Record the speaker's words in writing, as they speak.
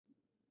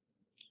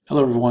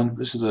Hello everyone,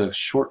 this is a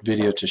short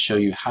video to show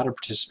you how to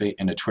participate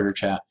in a Twitter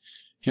chat.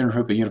 Here in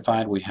Harupa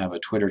Unified we have a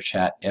Twitter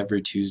chat every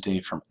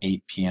Tuesday from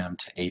 8 p.m.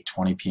 to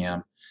 8:20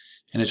 p.m.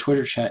 And a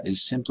Twitter chat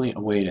is simply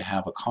a way to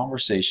have a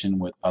conversation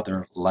with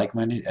other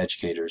like-minded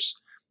educators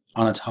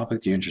on a topic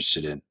that you're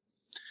interested in.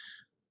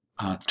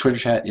 Twitter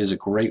chat is a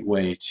great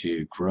way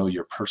to grow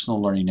your personal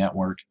learning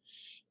network.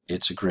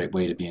 It's a great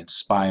way to be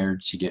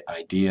inspired, to get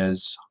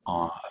ideas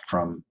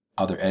from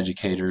other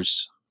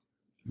educators,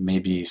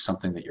 maybe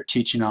something that you're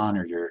teaching on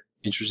or you're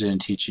interested in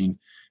teaching,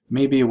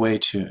 maybe a way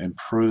to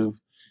improve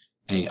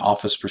a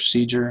office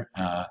procedure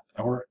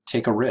or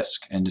take a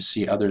risk, and to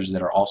see others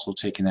that are also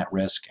taking that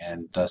risk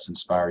and thus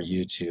inspire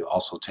you to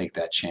also take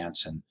that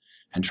chance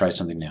and try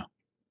something new.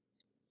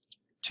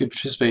 To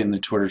participate in the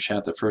Twitter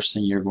chat, the first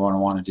thing you're going to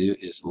want to do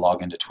is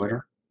log into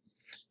Twitter.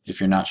 If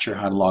you're not sure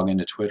how to log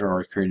into Twitter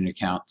or creating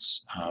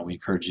accounts, we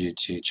encourage you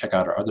to check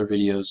out our other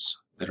videos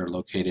that are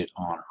located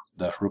on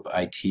the Harupa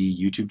IT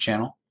YouTube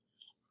channel.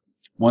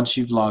 Once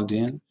you've logged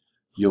in,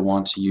 you'll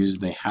want to use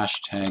the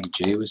hashtag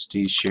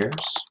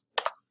JOSDshares.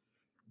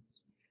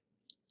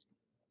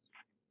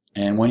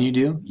 And when you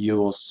do, you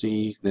will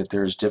see that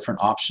there's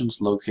different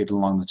options located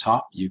along the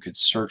top. You could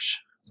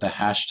search the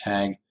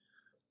hashtag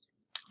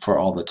for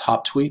all the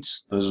top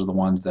tweets. Those are the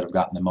ones that have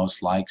gotten the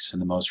most likes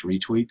and the most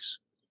retweets.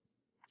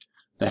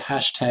 The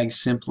hashtag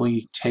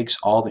simply takes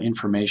all the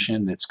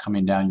information that's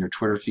coming down your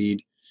Twitter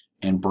feed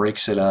and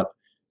breaks it up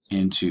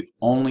into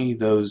only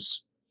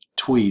those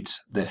tweets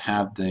that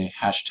have the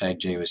hashtag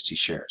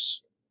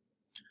JOSDshares.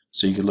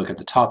 So you could look at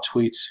the top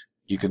tweets,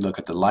 you could look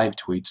at the live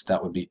tweets,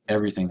 that would be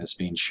everything that's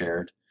being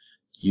shared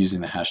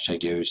using the hashtag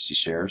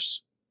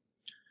JOSDshares.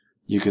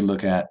 You could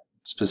look at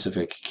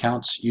specific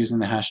accounts using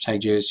the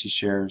hashtag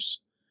JOSDshares,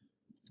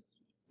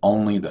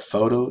 only the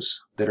photos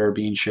that are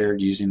being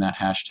shared using that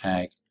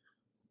hashtag,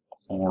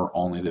 or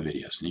only the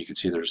videos. And you can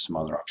see there's some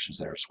other options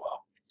there as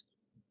well.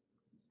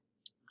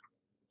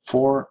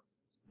 For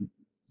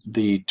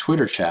the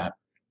Twitter chat,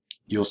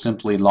 you'll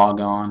simply log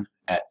on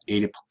at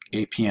 8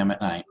 p.m. at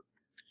night,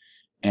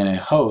 and a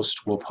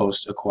host will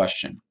post a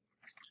question.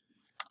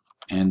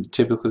 And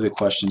typically the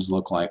questions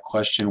look like: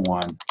 question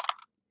 1,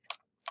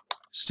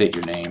 state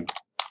your name,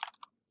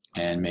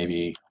 and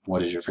maybe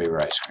what is your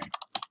favorite ice cream.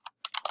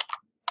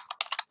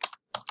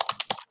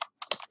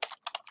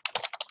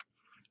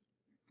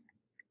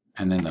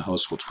 And then the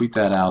host will tweet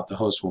that out. The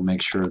host will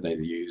make sure they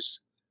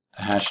use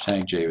the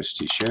hashtag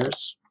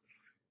JOSDshares.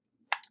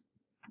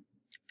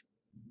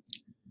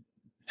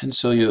 And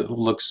so you'll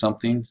look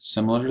something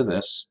similar to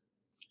this.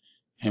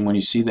 And when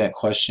you see that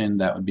question,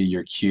 that would be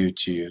your cue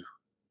to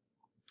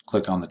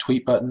click on the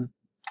tweet button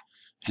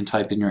and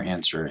type in your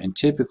answer. And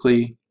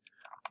typically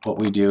what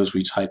we do is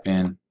we type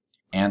in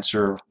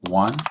answer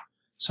 1,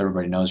 so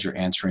everybody knows you're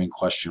answering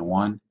question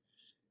 1,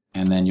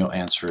 and then you'll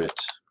answer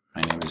it.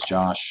 My name is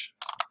Josh.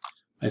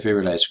 My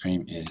favorite ice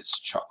cream is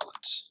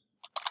chocolate.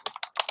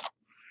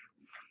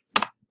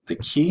 The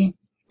key,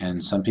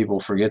 and some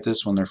people forget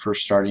this when they're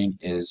first starting,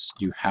 is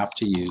you have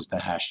to use the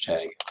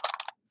hashtag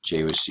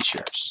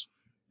JOSDshares.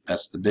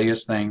 That's the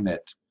biggest thing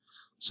that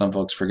some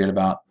folks forget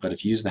about. But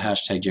if you use the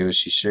hashtag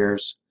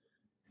JOSDshares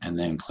and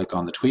then click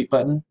on the tweet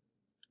button,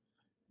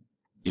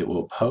 it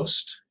will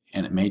post,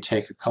 and it may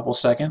take a couple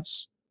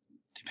seconds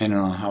depending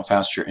on how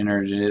fast your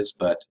internet is,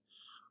 but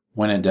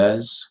when it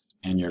does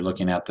and you're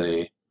looking at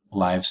the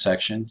live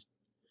section,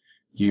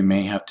 you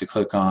may have to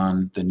click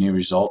on the new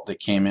result that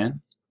came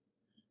in,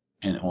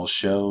 and it will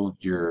show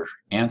your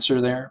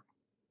answer there.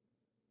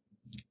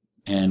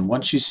 And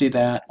once you see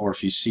that, or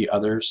if you see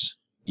others,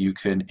 you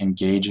could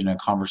engage in a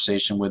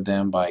conversation with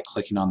them by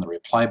clicking on the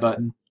reply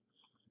button.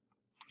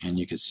 And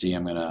you can see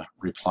I'm going to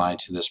reply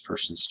to this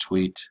person's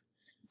tweet,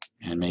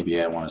 and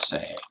maybe I want to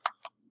say,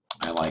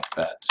 I like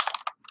that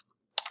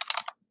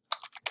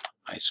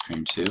ice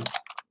cream too.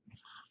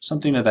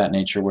 Something of that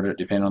nature would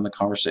depend on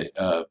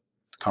the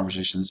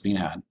conversation that's being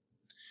had.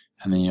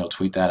 And then you'll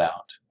tweet that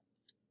out.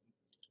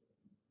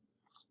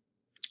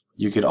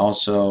 You could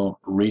also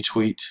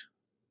retweet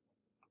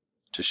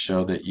to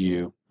show that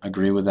you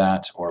agree with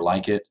that or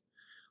like it.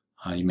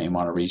 You may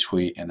want to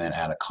retweet and then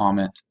add a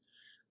comment.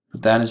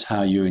 But that is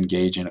how you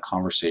engage in a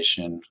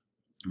conversation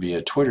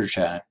via Twitter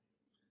chat.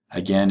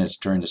 Again, it's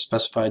during a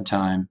specified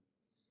time.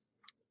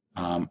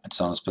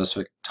 It's on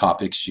specific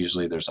topics.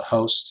 Usually there's a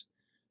host,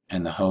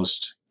 and the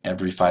host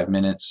every 5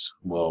 minutes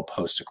will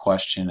post a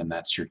question, and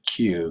that's your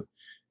cue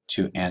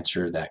to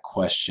answer that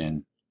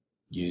question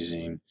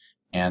using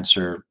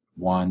answer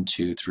 1,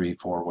 2, 3,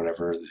 4,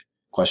 whatever the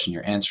question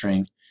you're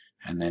answering.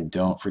 And then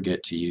don't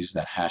forget to use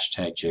that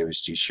hashtag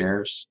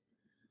JOSDshares.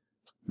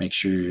 Make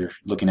sure you're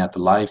looking at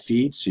the live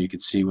feed so you can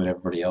see what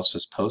everybody else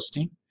is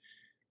posting.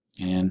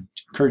 And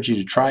encourage you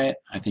to try it.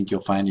 I think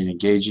you'll find it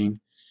engaging,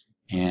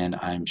 and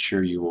I'm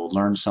sure you will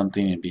learn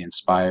something and be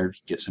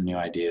inspired, get some new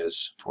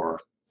ideas for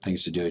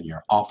things to do in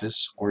your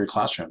office or your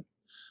classroom.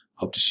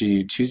 Hope to see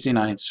you Tuesday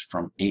nights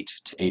from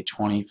 8 to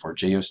 8:20 for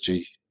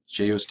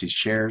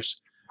JOSDshares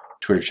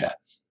Twitter chat.